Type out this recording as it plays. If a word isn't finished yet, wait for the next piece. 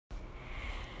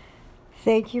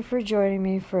Thank you for joining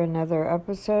me for another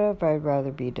episode of I'd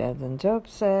Rather Be Dead Than Dope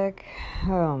Sick.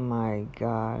 Oh my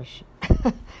gosh.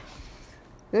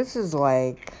 This is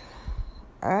like,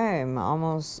 I'm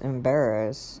almost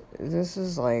embarrassed. This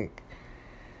is like,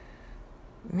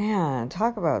 man,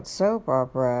 talk about soap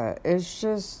opera. It's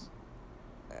just,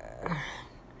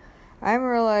 I'm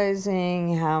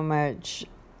realizing how much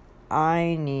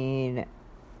I need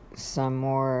some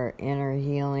more inner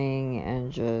healing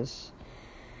and just,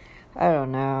 I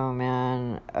don't know,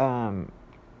 man.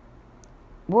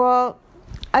 Well,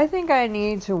 I think I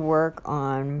need to work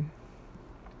on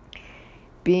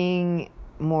being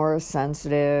more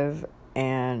sensitive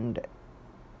and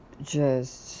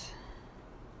just,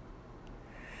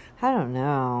 I don't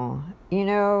know,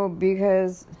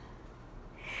 because,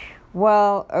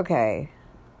 well, okay.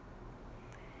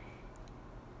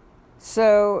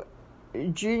 So,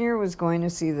 Junior was going to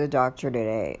see the doctor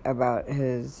today about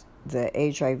the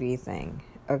HIV thing.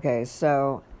 Okay,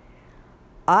 so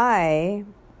I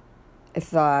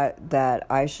thought that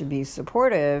I should be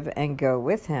supportive and go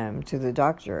with him to the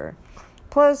doctor.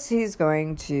 Plus, his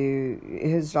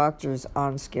doctor's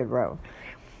on Skid Row.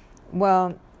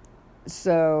 Well,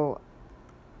 so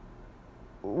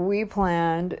we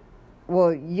planned,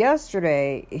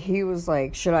 yesterday he was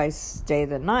like, should I stay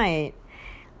the night,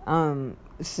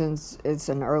 since it's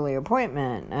an early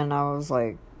appointment? And I was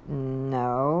like,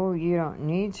 no, you don't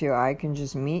need to. I can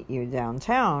just meet you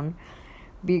downtown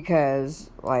because,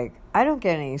 I don't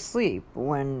get any sleep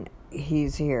when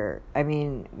he's here. I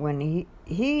mean, when he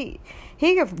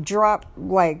could drop,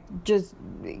 just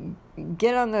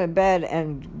get on the bed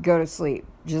and go to sleep.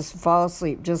 Just fall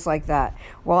asleep, just like that.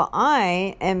 While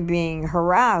I am being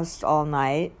harassed all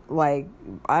night, I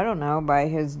don't know, by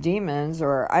his demons,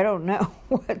 or I don't know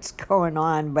what's going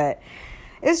on, but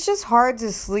it's just hard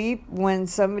to sleep when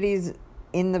somebody's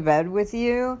in the bed with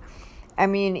you. I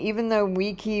mean, even though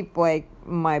we keep,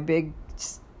 my big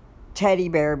teddy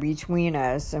bear between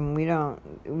us, and we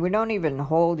don't even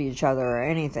hold each other or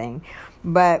anything.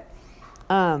 But,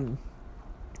 oh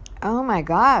my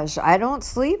gosh, I don't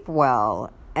sleep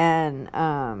well. And,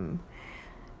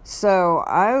 so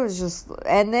I was just,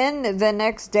 and then the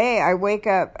next day I wake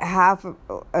up half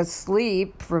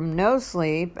asleep from no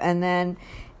sleep, and then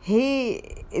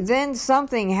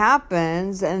something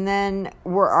happens, and then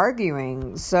we're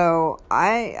arguing. So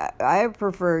I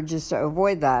prefer just to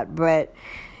avoid that. But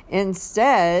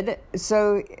instead,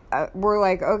 so we're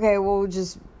like, okay, we'll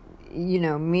just,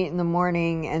 meet in the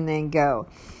morning and then go.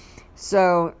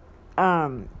 So,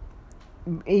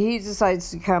 he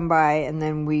decides to come by, and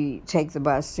then we take the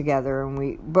bus together,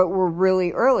 but we're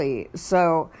really early.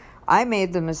 So I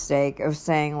made the mistake of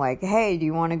saying, hey, do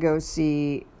you want to go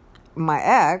see my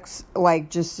ex?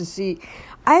 Just to see.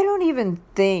 I don't even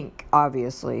think,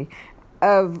 obviously,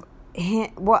 of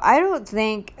him. Well, I don't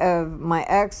think of my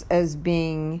ex as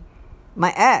being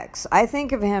my ex. I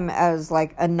think of him as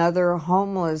another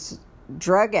homeless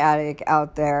drug addict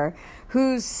out there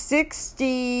who's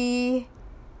 60,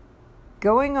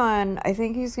 going on, I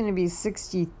think he's going to be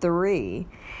 63,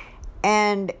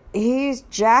 and he's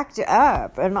jacked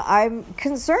up, and I'm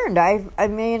concerned. I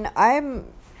mean,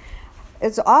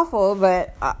 it's awful,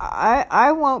 but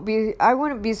I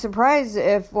wouldn't be surprised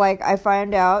if, I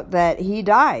find out that he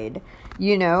died,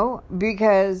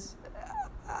 because,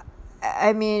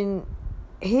 I mean,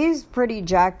 he's pretty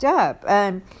jacked up,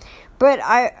 but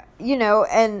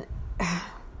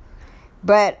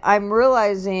I'm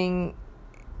realizing,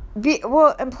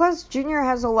 and plus Junior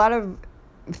has a lot of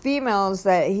females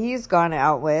that he's gone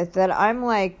out with that I'm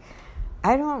I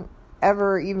don't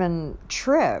ever even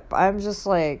trip. I'm just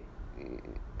I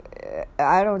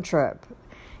don't trip.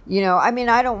 I mean,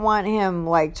 I don't want him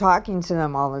talking to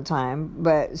them all the time,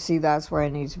 but see, that's where I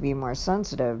need to be more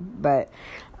sensitive. But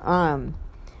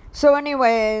so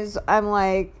anyways,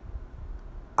 I'm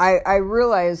I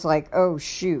realize oh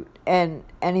shoot, and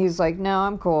he's like, no,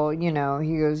 I'm cool. He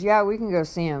goes, yeah, we can go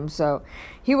see him. So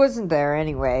he wasn't there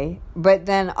anyway, but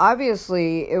then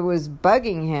obviously it was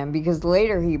bugging him because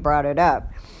later he brought it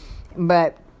up.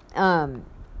 But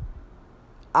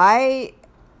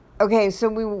okay, so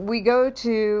we go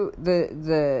to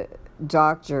the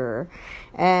doctor,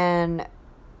 and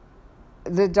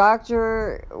the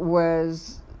doctor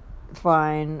was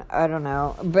fine. I don't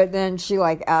know, but then she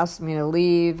asked me to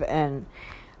leave, and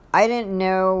I didn't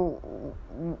know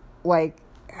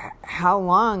how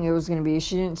long it was going to be.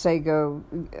 She didn't say go.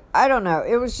 I don't know.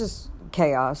 It was just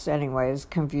chaos, anyways,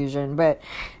 confusion. But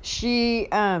she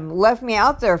left me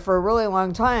out there for a really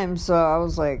long time, so I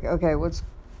was like, okay, what's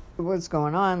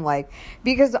going on?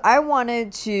 Because I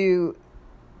wanted to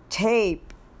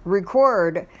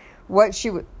record what she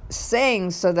was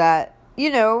saying so that,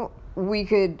 we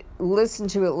could listen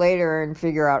to it later and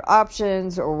figure out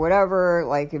options or whatever,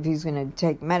 like if he's going to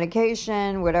take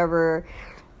medication, whatever.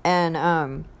 And,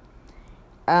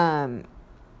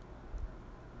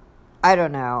 I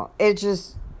don't know. It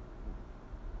just,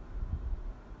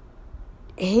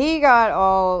 he got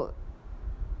all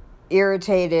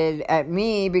irritated at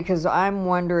me because I'm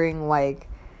wondering, like,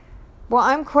 well,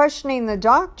 I'm questioning the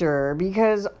doctor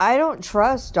because I don't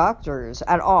trust doctors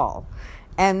at all.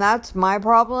 And that's my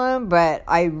problem, but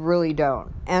I really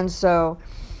don't. And so,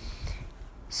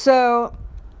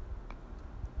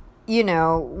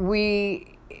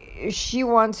 she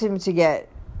wants him to get,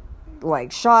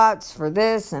 like, shots for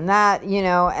this and that,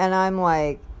 and I'm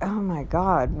like, oh my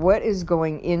God, what is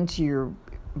going into your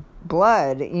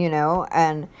blood,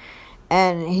 and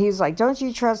he's like, don't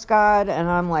you trust God? And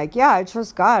I'm like, yeah, I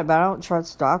trust God, but I don't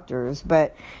trust doctors.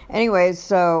 But anyways,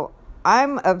 so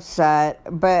I'm upset,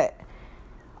 but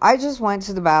I just went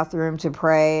to the bathroom to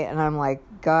pray, and I'm like,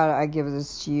 God, I give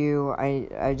this to you.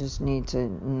 I just need to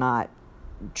not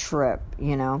trip,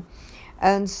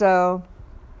 And so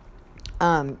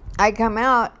I come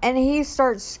out, and he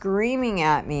starts screaming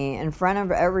at me in front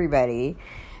of everybody,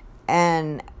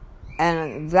 and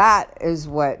that is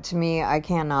what, to me, I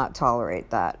cannot tolerate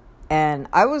that. And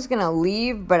I was going to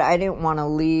leave, but I didn't want to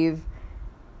leave,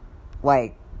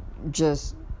 like,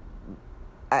 just,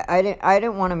 I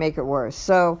didn't want to make it worse.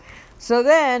 So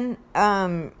then,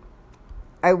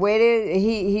 I waited,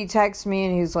 he texts me,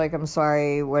 and he's like, I'm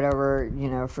sorry,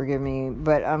 whatever, forgive me.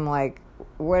 But I'm like,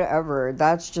 whatever,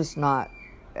 that's just not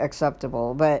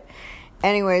acceptable. But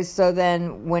anyways, so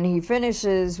then when he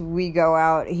finishes, we go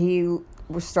out, he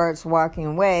starts walking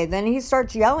away, then he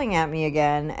starts yelling at me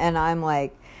again, and I'm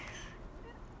like,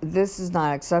 this is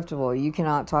not acceptable, you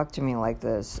cannot talk to me like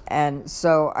this. And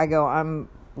so I go, I'm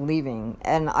leaving,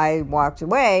 and I walked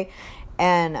away.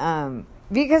 And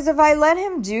because if I let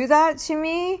him do that to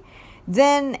me,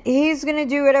 then he's gonna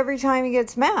do it every time he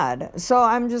gets mad. So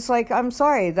I'm just like, I'm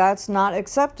sorry, that's not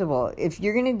acceptable. If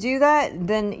you're gonna do that,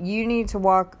 then you need to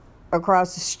walk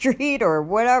across the street or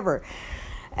whatever.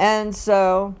 And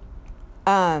so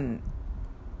I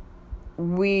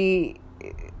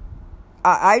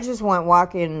just went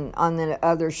walking on the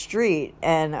other street,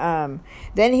 and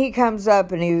then he comes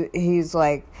up, and he's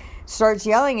like, starts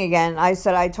yelling again. I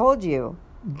said, I told you,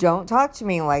 don't talk to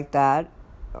me like that,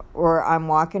 or I'm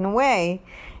walking away.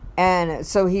 And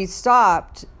so he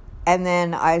stopped, and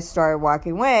then I started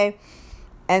walking away,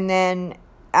 and then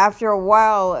after a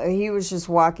while, he was just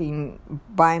walking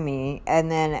by me, and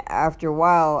then after a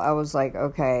while, I was like,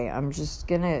 okay, I'm just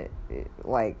gonna,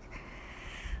 like,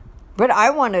 but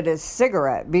I wanted a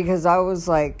cigarette, because I was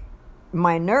like,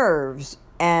 my nerves,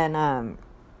 and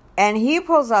he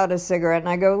pulls out a cigarette, and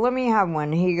I go, let me have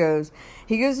one. He goes,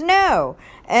 no,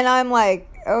 and I'm like,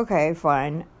 okay,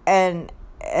 fine, and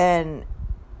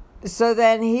so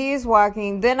then he's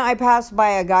walking. Then I pass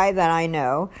by a guy that I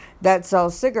know that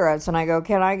sells cigarettes, and I go,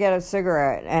 can I get a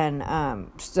cigarette?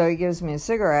 And so he gives me a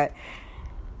cigarette.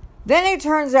 Then it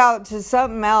turns out to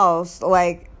something else.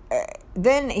 Like,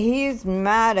 then he's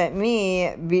mad at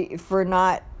me for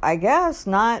not, I guess,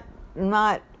 not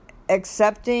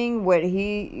accepting what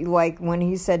he, like, when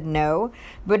he said no,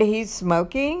 but he's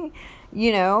smoking.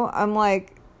 I'm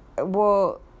like,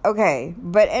 well, okay.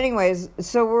 But anyways,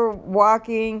 so we're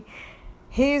walking.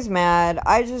 He's mad.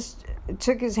 I just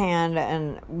took his hand,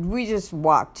 and we just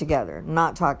walked together,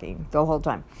 not talking the whole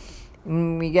time.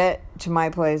 When we get to my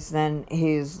place, then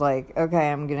he's like, okay,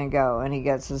 I'm going to go. And he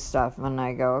gets his stuff, and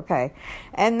I go, okay.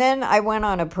 And then I went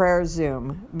on a prayer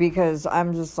Zoom, because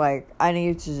I'm just like, I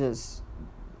need to just,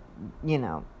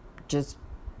 just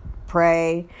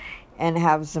pray and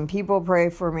have some people pray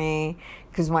for me.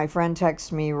 Because my friend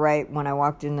texted me right when I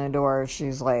walked in the door.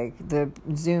 She's like, the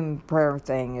Zoom prayer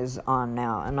thing is on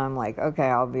now. And I'm like, okay,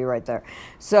 I'll be right there.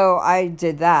 So I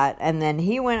did that. And then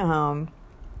he went home.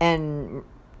 And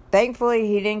thankfully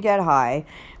he didn't get high.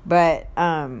 But,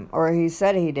 or he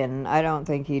said he didn't. I don't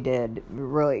think he did,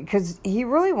 really. Because he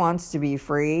really wants to be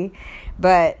free.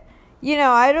 But,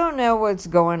 I don't know what's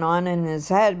going on in his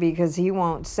head, because he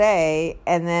won't say.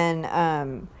 And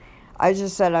then, I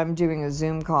just said I'm doing a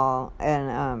Zoom call,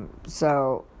 and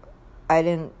so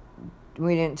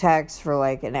we didn't text for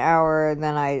like an hour.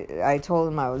 Then I told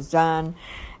him I was done,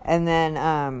 and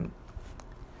then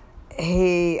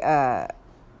he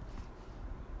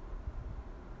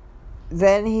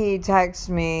texts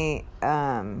me,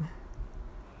 or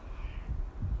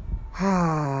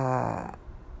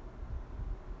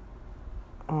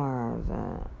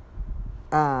that,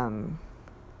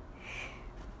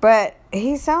 but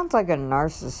he sounds like a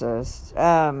narcissist.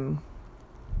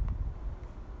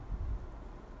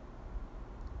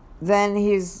 then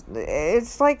it's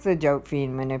like the dope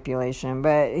fiend manipulation,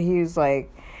 but he's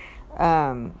like,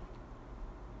 okay,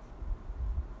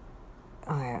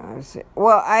 let's see.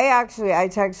 Well, I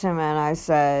texted him and I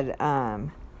said,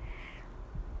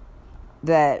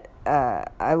 that,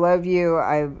 I love you,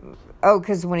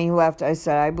 because when he left, I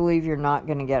said, I believe you're not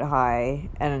going to get high,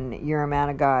 and you're a man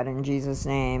of God in Jesus'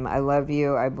 name. I love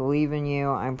you. I believe in you.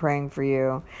 I'm praying for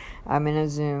you. I'm in a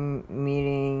Zoom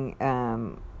meeting,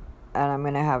 and I'm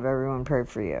going to have everyone pray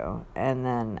for you. And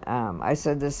then I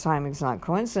said this timing's not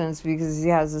coincidence because he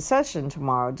has a session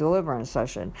tomorrow, deliverance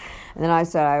session. And then I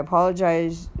said, I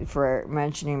apologize for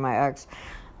mentioning my ex.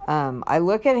 I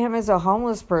look at him as a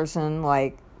homeless person,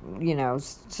 like,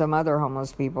 some other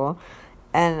homeless people.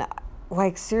 And,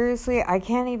 like, seriously, I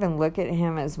can't even look at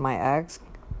him as my ex.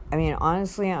 I mean,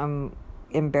 honestly, I'm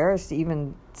embarrassed to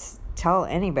even tell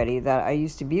anybody that I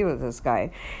used to be with this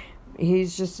guy.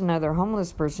 He's just another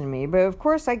homeless person to me. But, of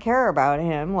course, I care about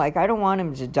him. Like, I don't want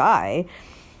him to die.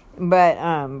 But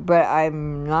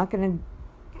I'm not going to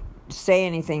say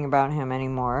anything about him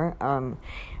anymore.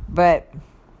 But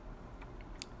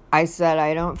I said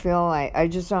I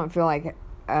just don't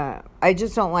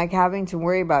like having to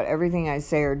worry about everything I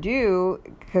say or do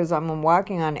because I'm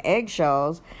walking on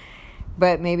eggshells,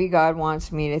 but maybe God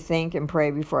wants me to think and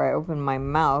pray before I open my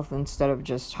mouth instead of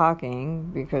just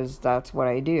talking because that's what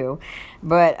I do.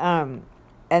 But, and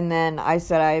then I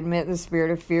said, I admit the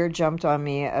spirit of fear jumped on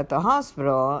me at the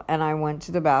hospital and I went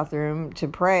to the bathroom to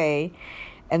pray.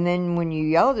 And then when you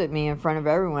yelled at me in front of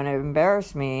everyone, it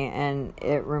embarrassed me, and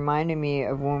it reminded me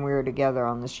of when we were together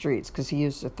on the streets, because he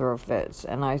used to throw fits,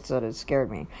 and I said it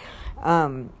scared me.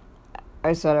 I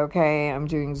said, okay, I'm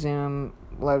doing Zoom,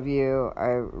 love you.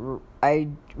 I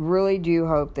really do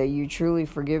hope that you truly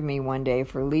forgive me one day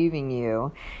for leaving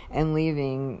you and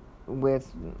leaving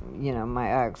with,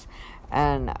 my ex.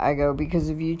 And I go, because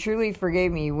if you truly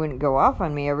forgave me, you wouldn't go off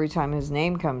on me every time his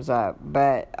name comes up,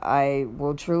 but I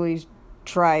will truly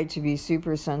try to be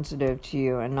super sensitive to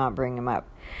you and not bring him up.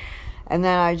 And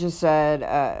then I just said,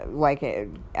 like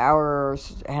an hour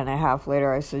and a half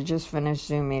later, I said, just finished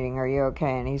Zoom meeting. Are you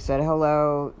okay? And he said,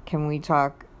 hello, can we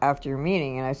talk after your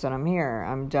meeting? And I said, I'm here.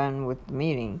 I'm done with the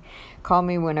meeting. Call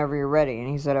me whenever you're ready. And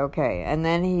he said, okay. And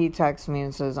then he texts me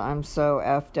and says, I'm so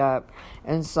effed up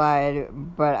inside,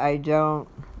 but I don't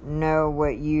know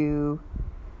what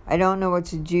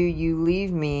to do. You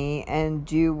leave me and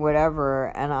do whatever,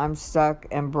 and I'm stuck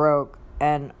and broke,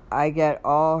 and I get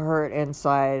all hurt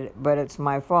inside, but it's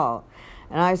my fault.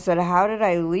 And I said, how did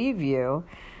I leave you?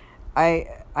 I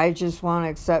just want to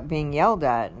accept being yelled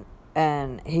at.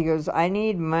 And he goes, I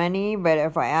need money, but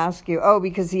if I ask you,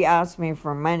 because he asked me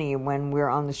for money when we were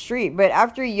on the street. But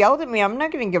after he yelled at me, I'm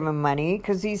not going to give him money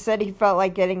because he said he felt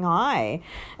like getting high.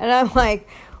 And I'm like,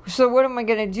 so what am I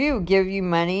going to do? Give you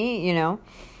money,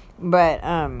 But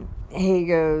he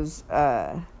goes,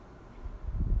 I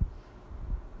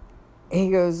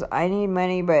need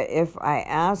money, but if I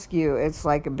ask you, it's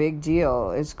like a big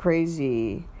deal. It's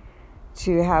crazy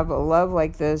to have a love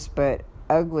like this, but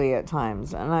ugly at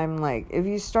times. And I'm like,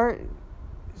 I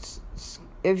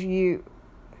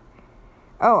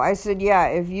said, yeah,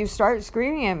 if you start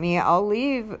screaming at me, I'll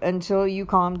leave until you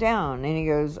calm down. And he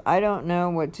goes, I don't know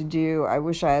what to do. I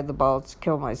wish I had the balls to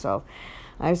kill myself.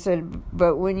 I said,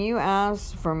 but when you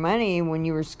asked for money, when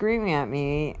you were screaming at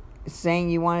me, saying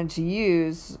you wanted to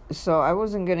use, so I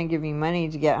wasn't going to give you money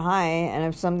to get high, and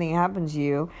if something happened to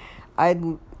you, I'd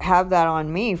have that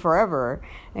on me forever.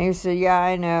 And he said, yeah,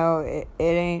 I know, it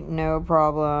ain't no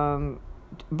problem,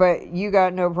 but you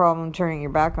got no problem turning your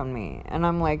back on me. And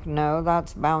I'm like, no,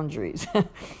 that's boundaries.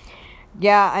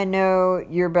 Yeah, I know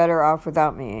you're better off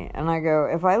without me. And I go,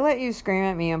 if I let you scream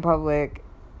at me in public,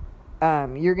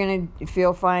 you're going to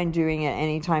feel fine doing it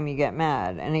anytime you get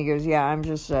mad. And he goes, yeah, I'm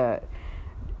just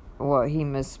he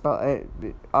misspelled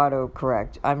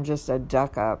autocorrect. I'm just a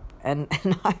duck up. And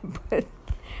I put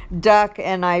duck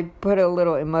and I put a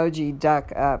little emoji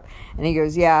duck up. And he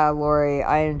goes, yeah, Lori,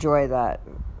 I enjoy that.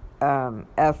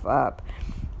 F up.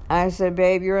 And I said,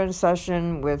 babe, you're in a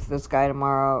session with this guy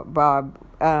tomorrow, Bob.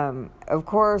 Of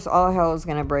course, all hell is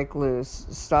going to break loose.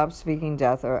 Stop speaking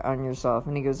death on yourself.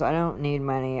 And he goes, I don't need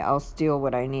money. I'll steal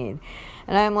what I need.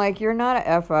 And I'm like, you're not a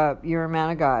F up. You're a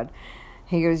man of God.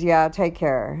 He goes, yeah, take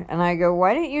care. And I go,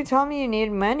 why didn't you tell me you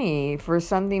needed money for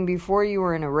something before you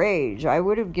were in a rage? I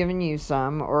would have given you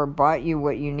some or bought you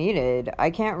what you needed. I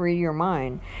can't read your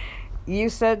mind. You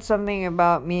said something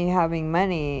about me having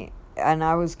money, and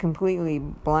I was completely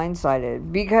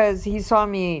blindsided because he saw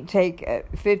me take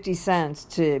 50 cents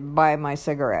to buy my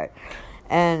cigarette.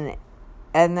 And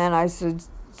then I said,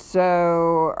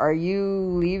 so are you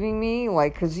leaving me?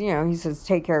 Like, because, he says,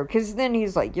 take care. Because then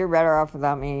he's like, you're better off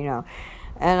without me,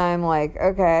 And I'm like,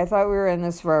 okay, I thought we were in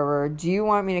this forever. Do you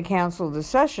want me to cancel the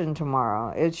session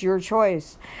tomorrow? It's your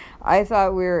choice. I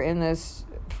thought we were in this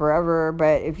forever,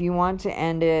 but if you want to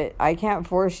end it, I can't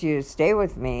force you to stay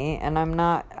with me, and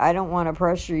I don't want to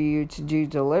pressure you to do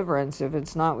deliverance if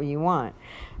it's not what you want.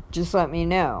 Just let me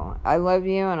know. I love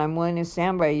you, and I'm willing to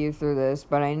stand by you through this,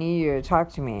 but I need you to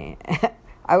talk to me.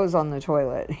 I was on the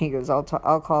toilet. He goes, I'll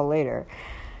call later.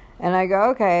 And I go,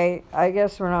 okay, I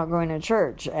guess we're not going to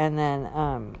church. And then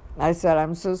I said,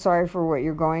 I'm so sorry for what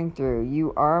you're going through.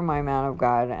 You are my man of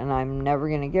God, and I'm never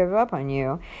going to give up on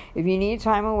you. If you need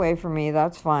time away from me,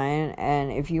 that's fine.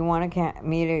 And if you want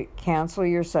me to cancel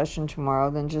your session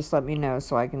tomorrow, then just let me know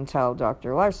so I can tell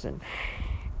Dr. Larson.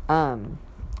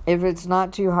 If it's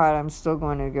not too hot, I'm still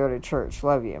going to go to church.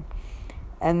 Love you.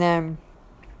 And then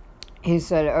he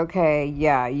said, okay,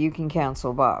 yeah, you can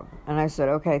cancel Bob. And I said,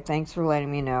 okay, thanks for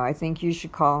letting me know. I think you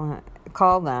should call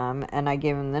them. And I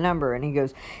gave him the number. And he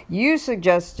goes, you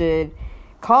suggested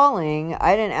calling.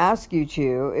 I didn't ask you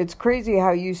to. It's crazy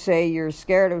how you say you're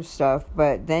scared of stuff,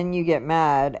 but then you get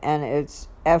mad and it's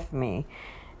F me.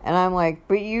 And I'm like,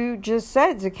 but you just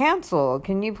said to cancel.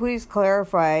 Can you please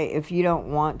clarify if you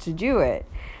don't want to do it?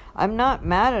 I'm not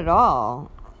mad at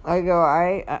all. I go,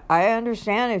 I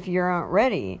understand if you aren't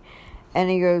ready. And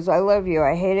he goes, I love you.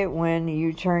 I hate it when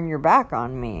you turn your back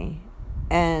on me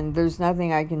and there's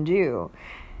nothing I can do.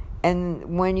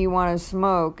 And when you want to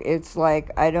smoke, it's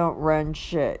like, I don't run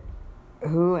shit.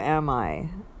 Who am I?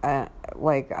 I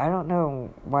don't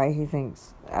know why he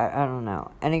thinks, I don't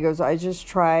know. And he goes, I just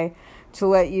try to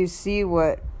let you see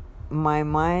what my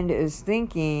mind is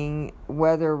thinking,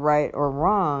 whether right or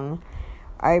wrong.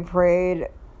 I prayed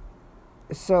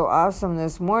so awesome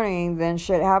this morning, then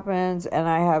shit happens and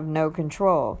I have no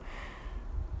control.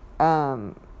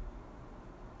 Yeah,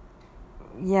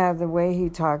 the way he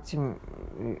talked to me,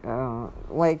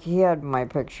 like he had my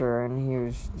picture and he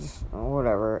was just,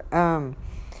 whatever.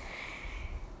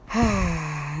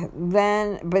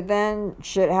 Then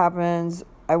shit happens.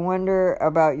 I wonder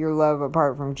about your love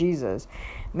apart from Jesus.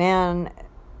 Man,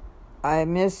 I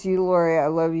miss you, Lori. I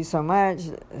love you so much.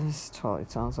 This totally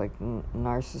sounds like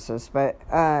narcissist, but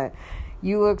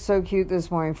you look so cute this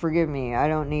morning. Forgive me. I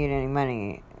don't need any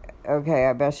money. Okay,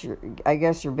 I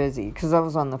guess you're busy, because I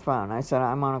was on the phone. I said,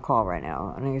 I'm on a call right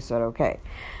now. And he said, okay.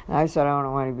 And I said, I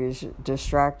don't want to be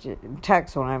distracted.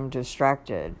 Text when I'm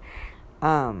distracted. He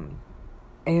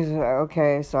said,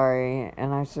 okay, sorry.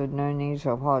 And I said, no need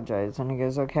to apologize. And he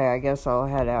goes, okay, I guess I'll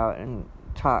head out and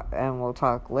talk, and we'll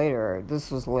talk later.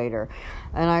 This was later.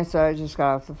 And I said, I just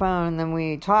got off the phone. And then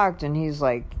we talked, and he's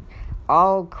like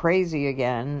all crazy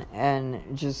again,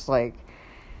 and just like,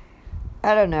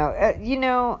 I don't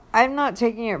know. I'm not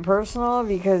taking it personal,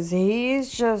 because he's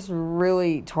just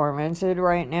really tormented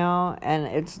right now, and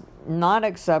it's not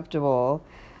acceptable,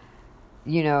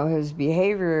 his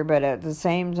behavior. But at the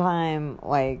same time,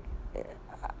 like,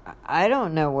 I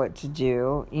don't know what to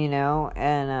do,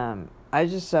 and I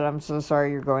just said, I'm so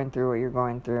sorry you're going through what you're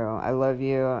going through. I love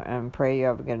you and pray you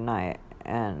have a good night,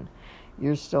 and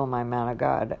you're still my man of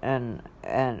God. And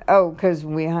because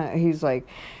he's like,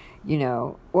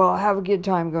 well, have a good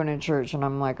time going to church. And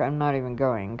I'm like, I'm not even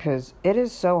going, because it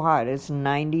is so hot. It's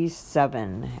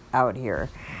 97 out here.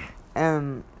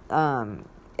 And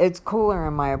it's cooler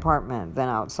in my apartment than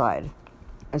outside.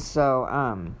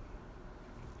 So,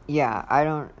 yeah,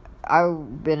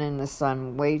 I've been in the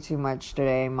sun way too much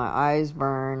today. My eyes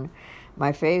burn.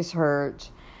 My face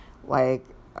hurts. Like,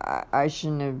 I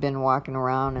shouldn't have been walking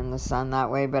around in the sun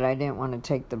that way, but I didn't want to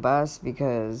take the bus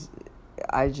because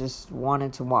I just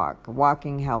wanted to walk.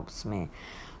 Walking helps me.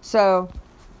 So,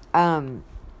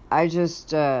 I just,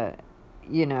 that's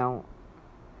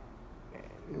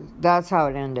how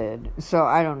it ended. So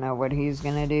I don't know what he's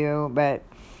going to do, but,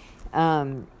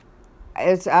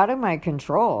 it's out of my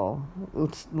control.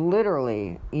 It's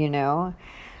literally, I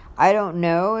don't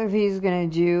know if he's going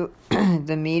to do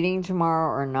the meeting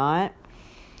tomorrow or not.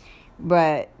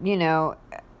 But,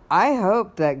 I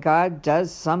hope that God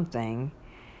does something,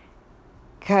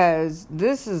 because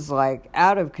this is like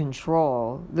out of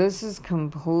control. This is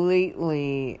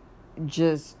completely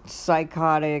just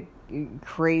psychotic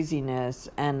craziness,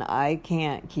 and I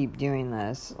can't keep doing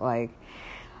this. Like,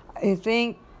 I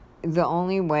think the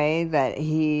only way that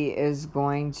he is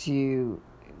going to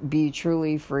be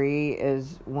truly free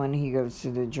is when he goes to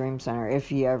the Dream Center, if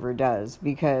he ever does,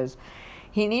 because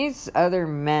he needs other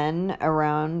men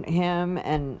around him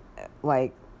and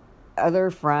like other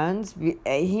friends.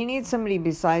 He needs somebody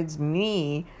besides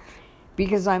me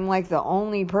because I'm like the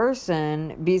only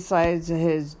person besides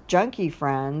his junkie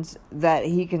friends that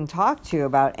he can talk to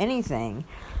about anything.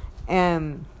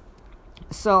 And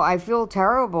so I feel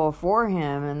terrible for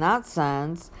him in that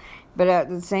sense, but at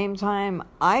the same time,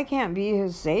 I can't be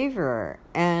his savior.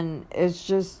 And it's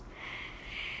just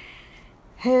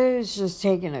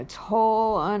taking a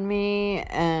toll on me.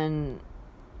 And,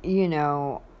 you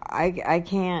know, I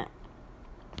can't,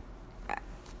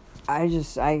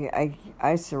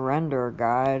 I surrender,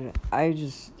 God.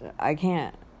 I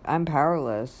can't, I'm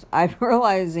powerless. I'm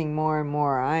realizing more and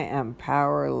more I am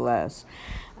powerless.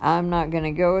 I'm not going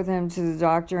to go with him to the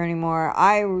doctor anymore.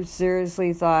 I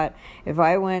seriously thought if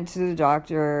I went to the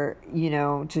doctor, you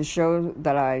know, to show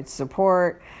that I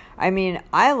support, I mean,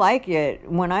 I like it.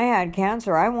 When I had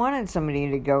cancer, I wanted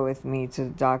somebody to go with me to the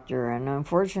doctor. And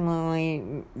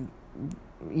unfortunately,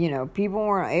 you know, people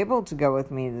weren't able to go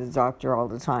with me to the doctor all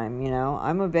the time, you know.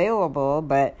 I'm available,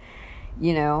 but,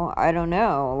 you know, I don't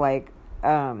know. Like,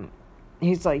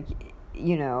 he's like,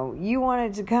 you know, you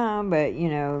wanted to come, but, you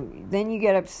know, then you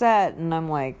get upset. And I'm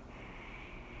like,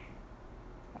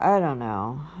 I don't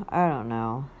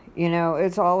know. You know,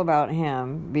 it's all about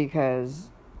him, because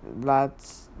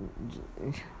that's,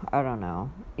 I don't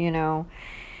know, you know.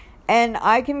 And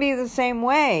I can be the same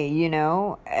way, you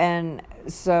know. And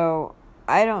so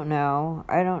I don't know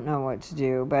what to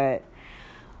do, but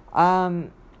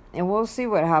and we'll see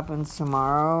what happens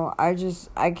tomorrow.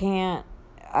 I can't.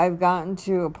 I've gotten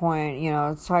to a point, you know,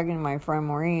 I was talking to my friend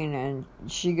Maureen, and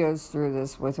she goes through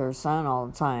this with her son all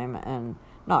the time, and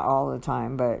not all the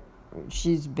time, but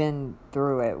she's been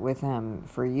through it with him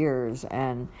for years,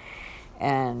 and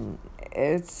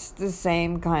it's the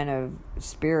same kind of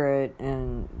spirit,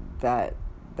 and that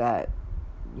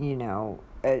you know,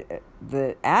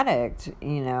 the addict,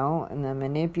 you know, and the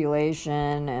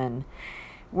manipulation and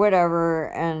whatever,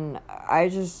 and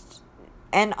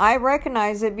I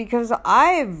recognize it because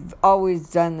I've always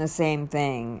done the same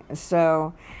thing.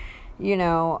 So, you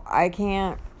know, I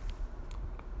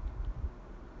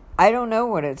don't know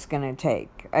what it's going to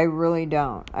take. I really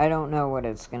don't. I don't know what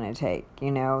it's going to take.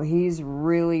 You know, he's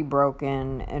really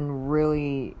broken and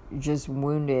really just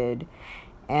wounded.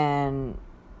 And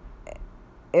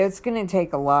it's going to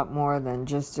take a lot more than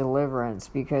just deliverance,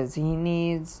 because he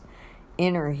needs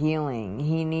inner healing.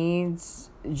 He needs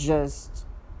just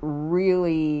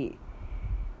really,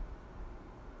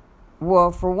 well,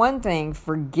 for one thing,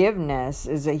 forgiveness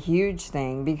is a huge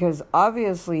thing, because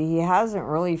obviously he hasn't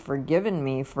really forgiven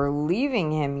me for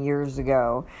leaving him years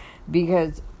ago,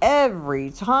 because every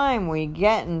time we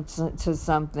get into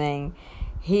something,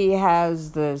 he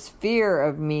has this fear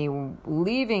of me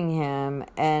leaving him,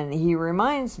 and he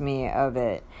reminds me of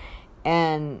it.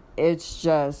 And it's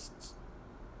just,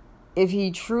 if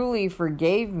he truly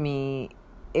forgave me,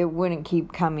 it wouldn't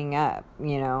keep coming up,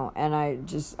 you know. And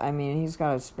I mean, he's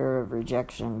got a spirit of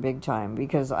rejection big time,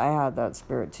 because I had that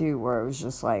spirit too, where it was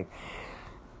just like,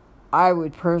 I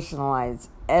would personalize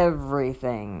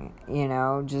everything, you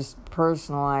know, just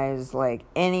personalize like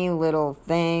any little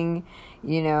thing,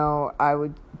 you know, I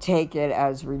would take it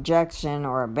as rejection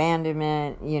or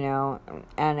abandonment, you know.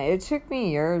 And it took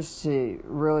me years to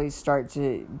really start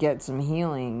to get some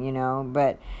healing, you know.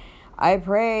 But I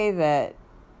pray that,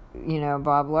 you know,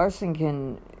 Bob Larson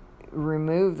can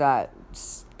remove that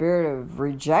spirit of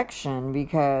rejection,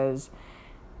 because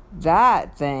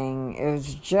that thing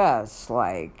is just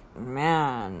like,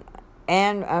 man.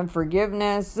 And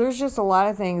unforgiveness, there's just a lot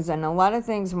of things, and a lot of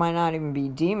things might not even be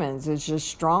demons, it's just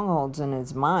strongholds in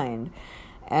his mind.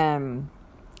 And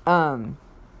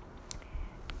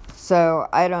so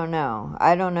I don't know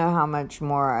how much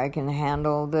more I can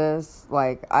handle this.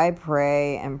 Like, I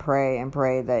pray and pray and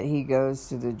pray that he goes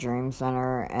to the Dream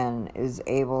Center and is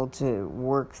able to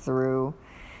work through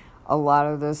a lot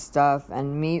of this stuff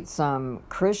and meet some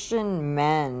Christian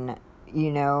men,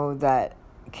 you know, that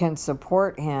can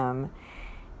support him,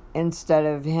 instead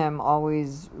of him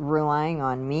always relying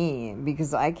on me,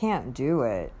 because I can't do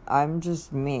it. I'm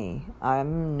just me.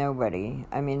 I'm nobody.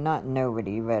 I mean, not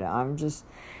nobody, but I'm just,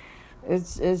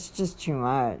 it's just too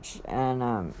much.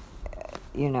 And,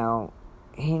 you know,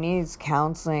 he needs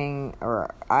counseling,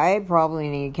 or I probably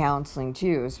need counseling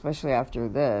too, especially after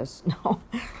this. No,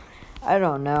 I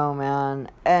don't know, man.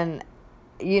 And,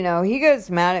 you know, he gets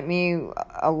mad at me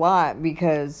a lot,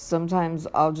 because sometimes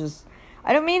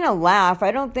I don't mean to laugh.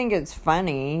 I don't think it's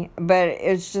funny, but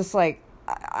it's just like,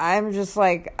 I'm just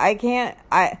like,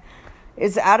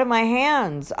 it's out of my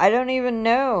hands. I don't even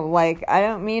know. Like, I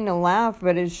don't mean to laugh,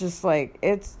 but it's just like,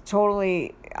 it's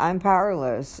totally, I'm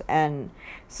powerless. And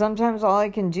sometimes all I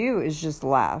can do is just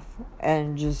laugh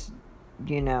and just,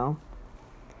 you know,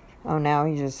 Oh, now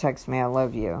he just texts me, I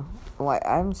love you. Like,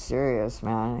 I'm serious,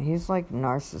 man. He's like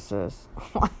narcissist.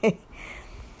 Like,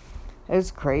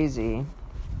 it's crazy.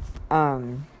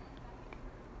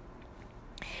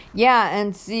 Yeah,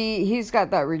 and see, he's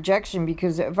got that rejection,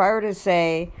 because if I were to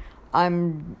say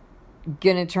I'm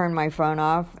gonna turn my phone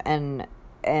off and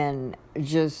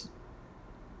just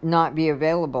not be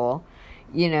available,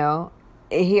 you know,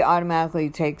 he automatically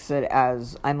takes it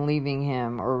as I'm leaving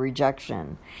him or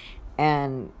rejection.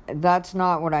 And that's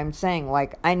not what I'm saying.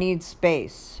 Like, I need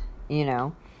space, you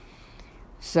know.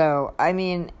 So, I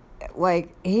mean,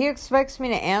 like, he expects me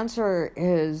to answer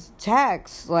his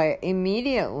text, like,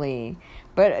 immediately.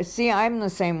 But, see, I'm the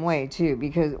same way, too.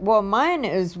 Because, well, mine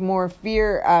is more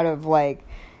fear out of, like,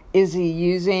 is he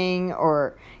using,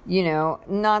 or, you know,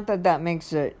 not that that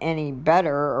makes it any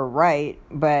better or right.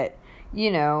 But,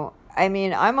 you know, I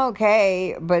mean, I'm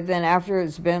okay. But then after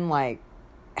it's been, like,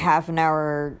 half an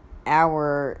hour,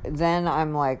 then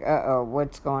I'm like, uh-oh,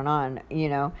 what's going on, you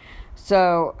know?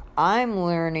 So I'm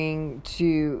learning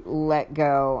to let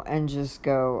go and just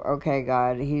go, okay,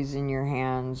 God, he's in your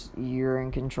hands, you're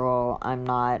in control, I'm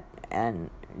not,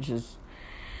 and just,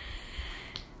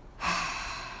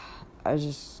 I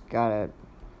just gotta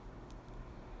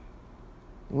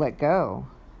let go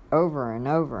over and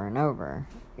over and over,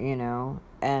 you know,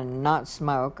 and not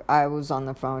smoke. I was on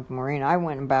the phone with Maureen. I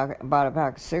went and bought a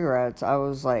pack of cigarettes. I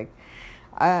was like,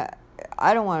 I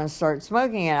don't want to start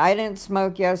smoking it. I didn't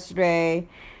smoke yesterday,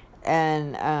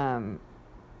 and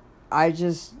I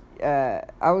just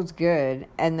I was good.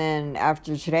 And then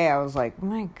after today, I was like, oh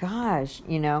my gosh,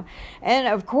 you know. And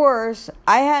of course,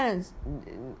 I hadn't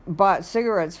bought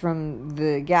cigarettes from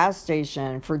the gas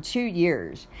station for 2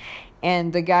 years.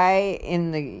 And the guy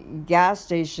in the gas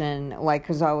station, like,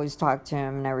 because I always talk to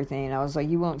him and everything, and I was like,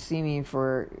 you won't see me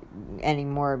for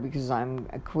anymore because I'm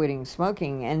quitting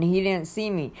smoking. And he didn't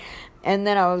see me. And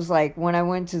then I was like, when I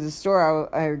went to the store,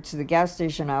 or to the gas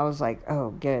station, I was like,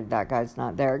 oh, good, that guy's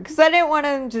not there. Because I didn't want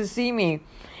him to see me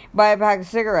buy a pack of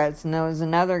cigarettes. And there was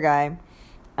another guy.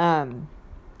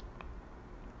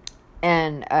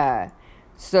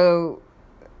 So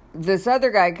this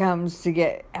other guy comes to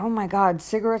get, oh my God,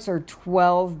 cigarettes are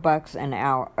 $12 an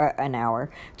hour,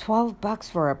 $12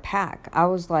 for a pack. I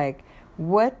was like,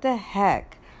 what the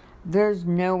heck? There's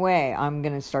no way I'm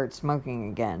going to start smoking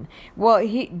again. Well,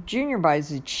 Junior buys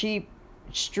the cheap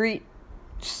street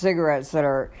cigarettes that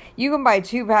are, you can buy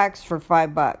 2 packs for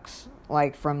 $5,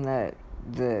 like from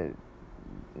the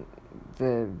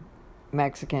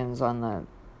Mexicans on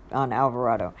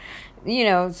Alvarado, you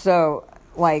know. So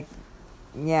like,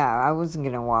 yeah, I wasn't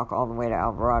going to walk all the way to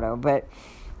Alvarado, but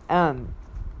I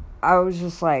was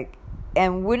just like,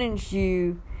 and wouldn't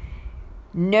you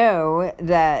know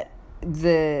that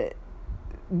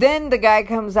then the guy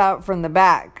comes out from the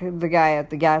back, the guy at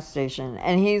the gas station,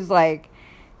 and he's like,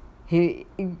 he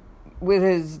with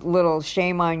his little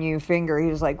shame on you finger, he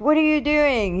was like, what are you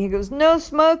doing? He goes, no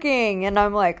smoking. And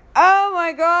I'm like, oh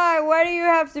my God, why do you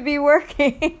have to be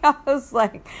working? I was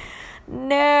like,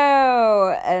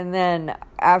 no. And then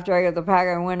after I got the pack,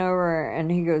 I went over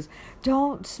and he goes,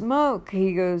 don't smoke.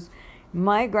 He goes,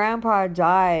 my grandpa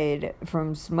died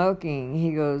from smoking.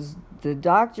 He goes, the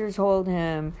doctors told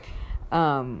him,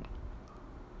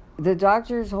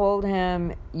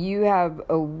 you have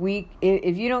a week.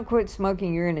 If you don't quit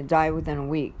smoking, you're going to die within a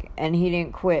week. And he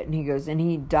didn't quit. And he goes, and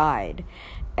he died.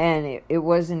 And it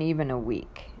wasn't even a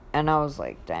week. And I was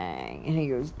like, dang. And he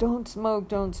goes, don't smoke,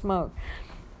 don't smoke.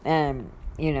 And,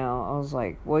 you know, I was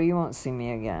like, well, you won't see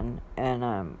me again.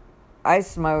 And I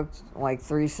smoked like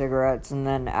 3 cigarettes, and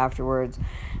then afterwards,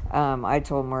 I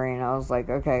told Maureen, I was like,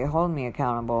 okay, hold me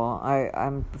accountable.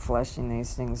 I'm flushing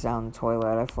these things down the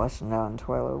toilet. I flushed them down the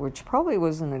toilet, which probably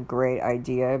wasn't a great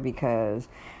idea because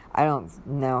I don't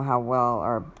know how well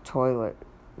our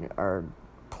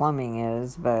plumbing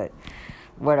is, but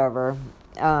whatever.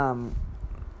 I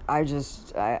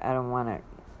don't want to,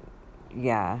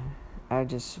 yeah, I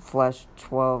just flushed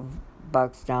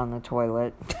 $12 down the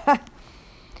toilet.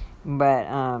 But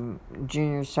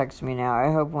Junior's texting me now.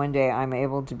 I hope one day I'm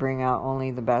able to bring out only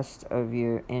the best of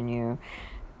you in you.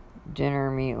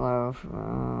 Dinner, meatloaf,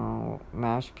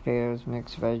 mashed potatoes,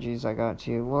 mixed veggies. I got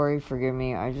to you. Lori, forgive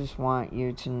me. I just want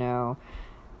you to know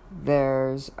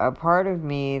there's a part of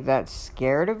me that's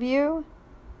scared of you.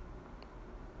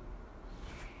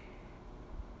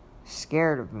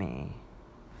 Scared of me.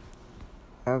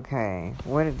 Okay,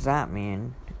 what does that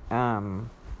mean?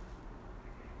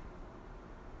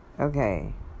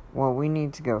 Okay, well, we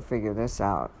need to go figure this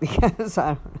out because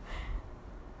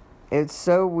it's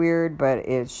so weird, but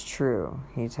it's true.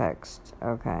 He texts.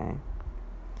 Okay.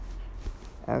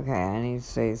 Okay, I need to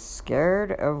say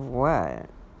scared of what?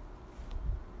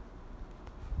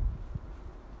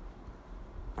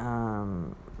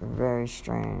 Very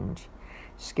strange.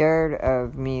 Scared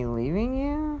of me leaving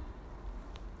you?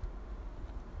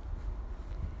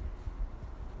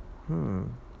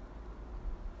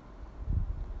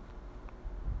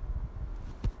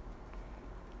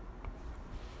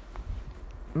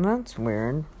 That's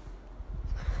weird.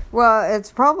 Well,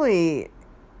 it's probably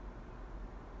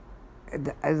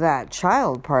that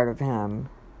child part of him.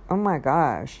 Oh my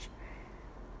gosh.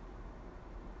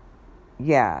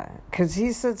 Yeah, because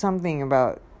he said something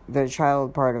about the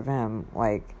child part of him.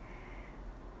 Like,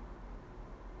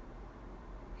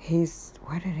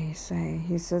 what did he say?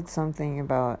 He said something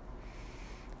about,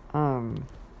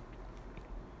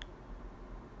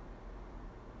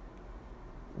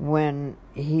 when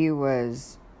he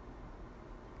was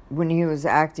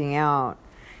acting out,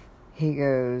 he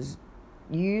goes,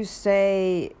 you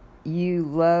say you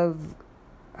love,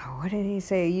 what did he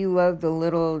say? You love the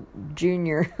little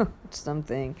junior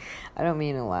something. I don't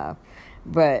mean to laugh.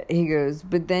 But he goes,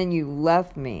 but then you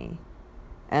left me.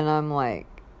 And I'm like,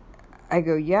 I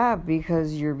go, yeah,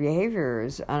 because your behavior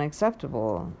is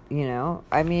unacceptable, you know?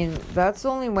 I mean, that's the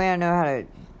only way I know how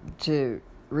to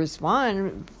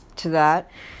respond to that,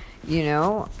 you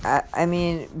know? I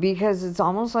mean, because it's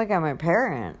almost like I'm a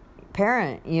parent,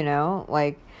 you know?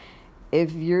 Like,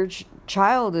 if your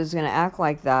child is going to act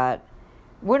like that,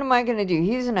 what am I going to do?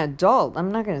 He's an adult.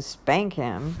 I'm not going to spank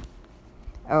him.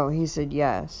 Oh, he said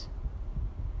yes.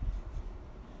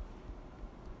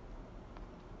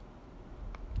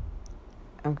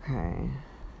 Okay.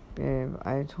 Babe,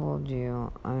 I told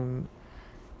you I'm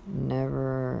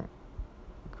never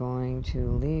going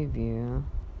to leave you.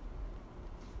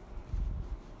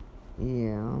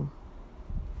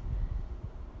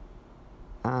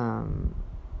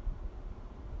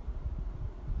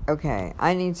 Okay,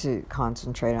 I need to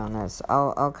concentrate on this.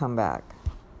 I'll come back.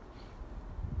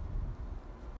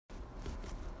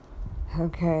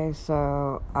 Okay,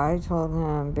 so I told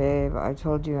him, babe, I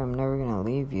told you I'm never going to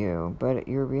leave you, but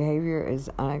your behavior is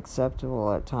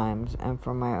unacceptable at times, and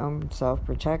for my own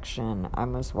self-protection, I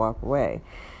must walk away.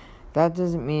 That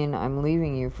doesn't mean I'm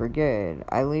leaving you for good.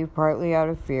 I leave partly out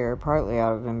of fear, partly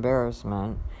out of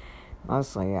embarrassment,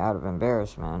 mostly out of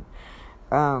embarrassment.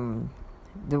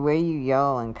 The way you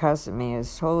yell and cuss at me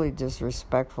is totally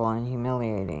disrespectful and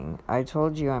humiliating. I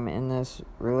told you I'm in this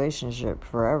relationship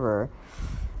forever,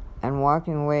 and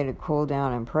walking away to cool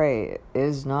down and pray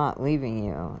is not leaving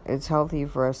you. It's healthy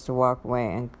for us to walk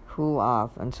away and cool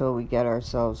off until we get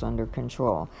ourselves under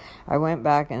control. I went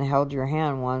back and held your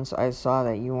hand once I saw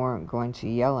that you weren't going to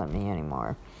yell at me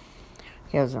anymore.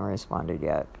 He hasn't responded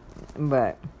yet,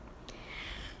 but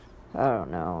I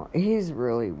don't know. He's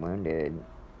really wounded,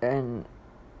 and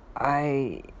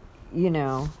I'm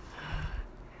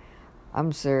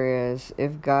serious.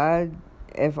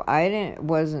 If I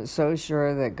wasn't so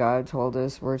sure that God told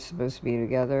us we're supposed to be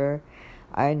together,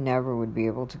 I never would be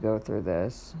able to go through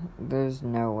this. There's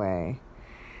no way.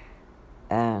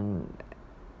 And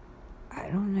I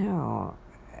don't know.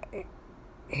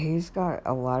 He's got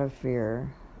a lot of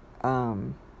fear.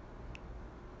 I'm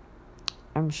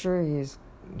sure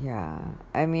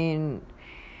I mean,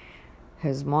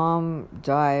 his mom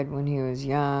died when he was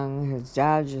young. His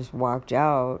dad just walked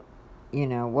out.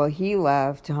 Well, he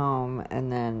left home,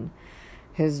 and then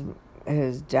his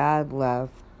dad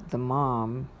left the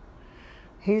mom.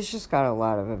 He's just got a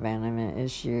lot of abandonment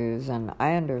issues, and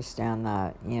I understand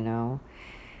that,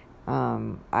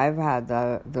 I've had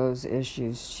those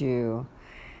issues too,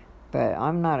 but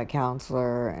I'm not a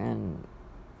counselor, and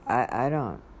I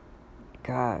don't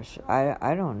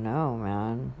know,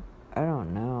 man. I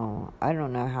don't know. I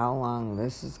don't know how long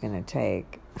this is going to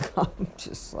take. I'm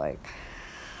just like...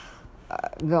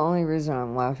 the only reason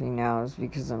I'm laughing now is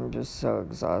because I'm just so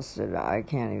exhausted. I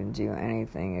can't even do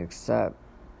anything except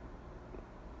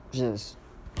just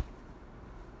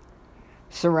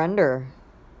surrender.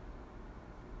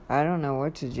 I don't know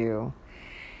what to do,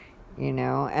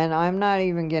 and I'm not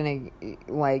even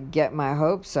gonna get my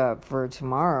hopes up for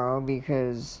tomorrow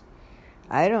because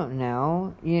I don't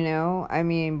know, I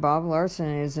mean, Bob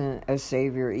Larson isn't a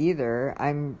savior either.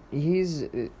 He's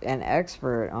an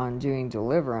expert on doing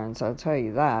deliverance, I'll tell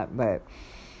you that, but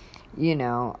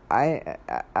I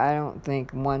don't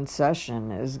think one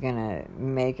session is gonna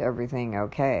make everything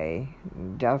okay.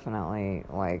 Definitely,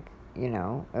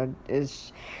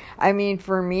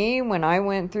 for me, when I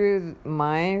went through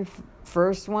my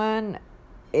first one,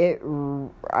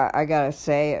 I gotta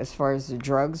say, as far as the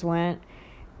drugs went,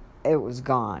 it was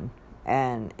gone.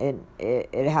 and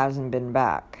it hasn't been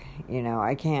back.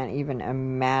 I can't even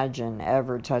imagine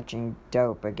ever touching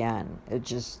dope again. It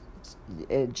just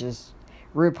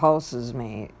repulses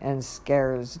me and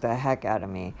scares the heck out of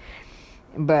me.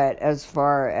 But as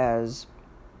far as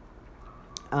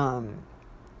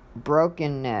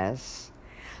brokenness,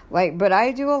 but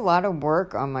I do a lot of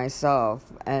work on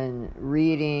myself and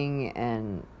reading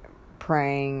and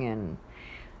praying and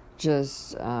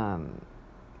just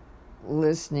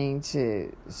listening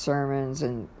to sermons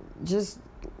and just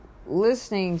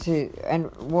listening to,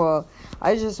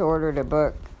 I just ordered a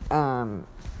book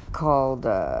called,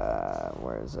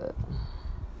 where is it?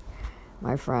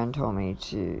 My friend told me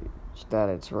that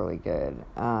it's really good.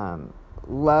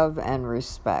 Love and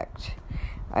Respect.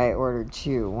 I ordered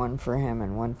 2, one for him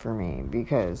and one for me,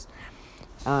 because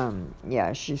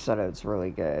she said it's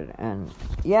really good. And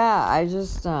I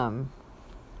just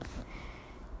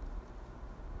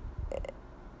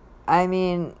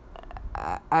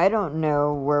I don't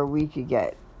know where we could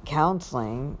get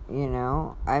counseling, you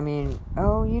know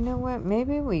what,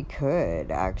 maybe we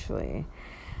could actually,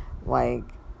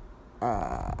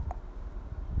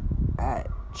 at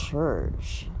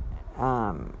church.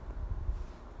 I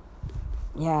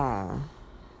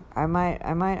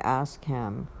might ask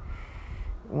him,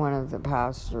 one of the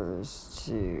pastors,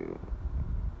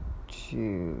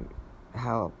 to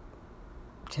help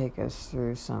take us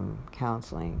through some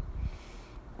counseling.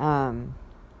 I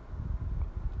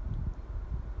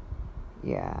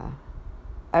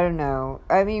don't know.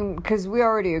 Because we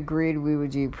already agreed we would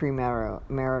do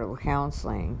premarital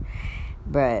counseling,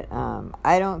 but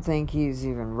I don't think he's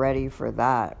even ready for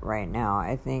that right now.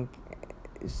 I think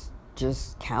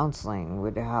just counseling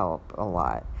would help a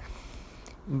lot.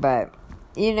 But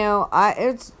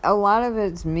it's a lot of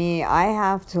it's me. I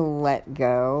have to let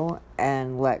go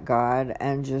and let God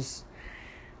and just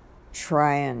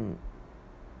try and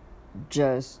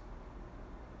just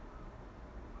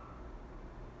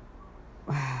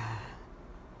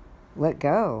let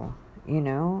go,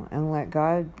 and let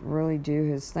God really do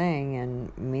his thing,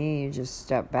 and me just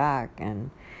step back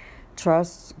and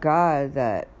trust God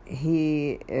that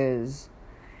he is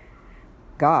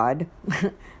God,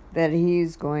 that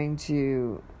he's going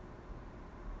to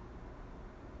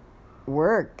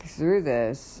work through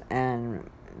this. And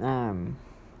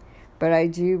but I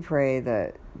do pray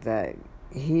that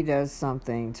he does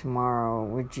something tomorrow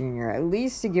with Junior, at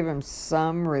least to give him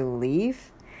some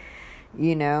relief,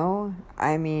 maybe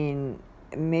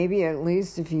at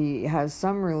least if he has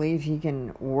some relief, he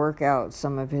can work out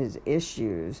some of his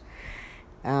issues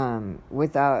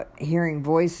without hearing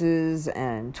voices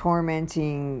and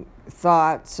tormenting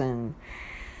thoughts. And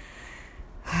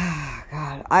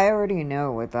God, I already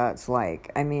know what that's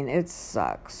like. It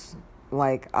sucks.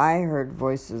 I heard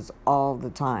voices all the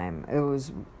time. It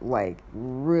was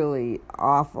really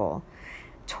awful,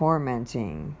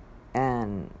 tormenting.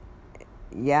 And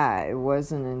it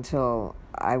wasn't until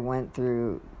I went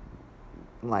through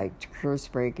curse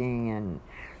breaking and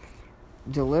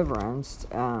deliverance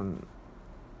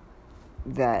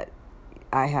that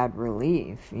I had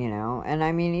relief,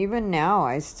 and even now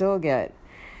I still get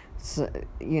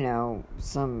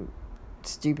some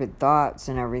stupid thoughts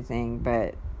and everything,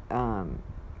 but and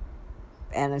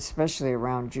especially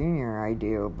around Junior I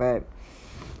do, but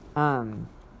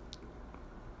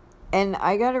and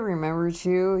I gotta remember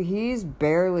too, he's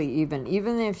barely even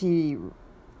if he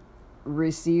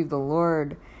received the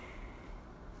Lord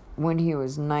when he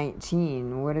was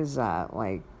 19, what is that,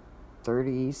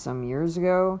 30 some years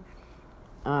ago,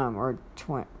 or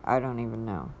 20, I don't even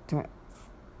know,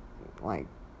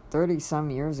 30 some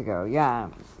years ago.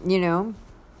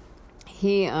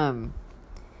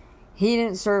 He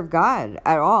didn't serve God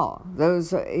at all.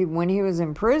 When he was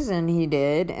in prison, he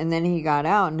did, and then he got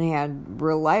out and he had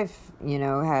real life,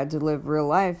 had to live real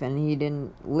life, and he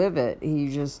didn't live it. He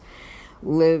just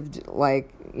lived a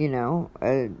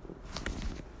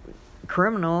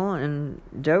criminal and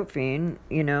dope fiend,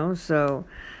 so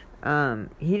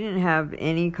he didn't have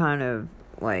any kind of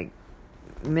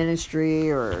ministry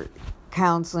or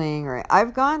counseling, or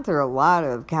I've gone through a lot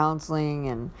of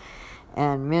counseling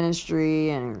and ministry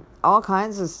and all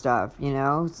kinds of stuff,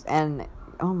 and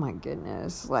oh my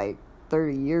goodness,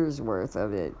 30 years worth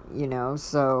of it,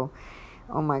 so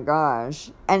oh my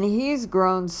gosh. And he's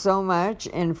grown so much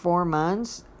in 4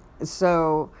 months,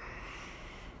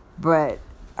 but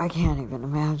I can't even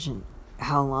imagine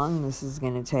how long this is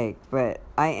going to take. But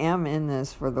I am in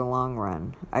this for the long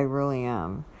run. I really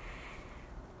am.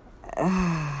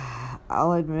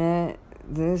 I'll admit,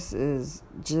 this is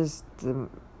just the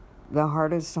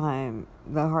hardest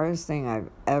thing I've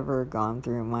ever gone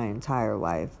through my entire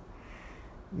life.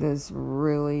 This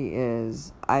really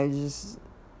is, it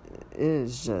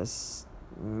is just,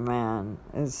 man,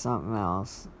 it's something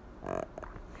else.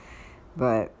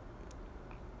 But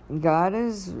God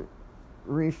is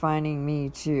refining me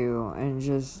too, and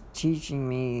just teaching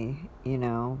me,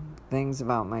 things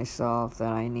about myself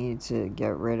that I need to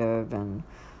get rid of and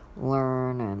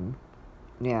learn, and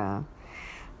yeah.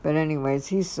 But anyways,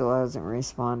 he still hasn't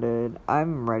responded.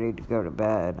 I'm ready to go to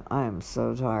bed. I am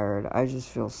so tired. I just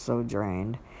feel so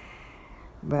drained.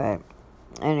 But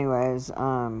anyways,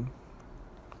 God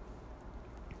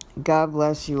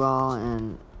bless you all,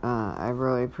 and I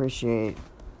really appreciate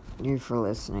you for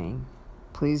listening.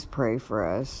 Please pray for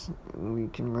us. We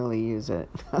can really use it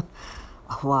a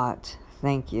lot.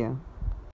 Thank you.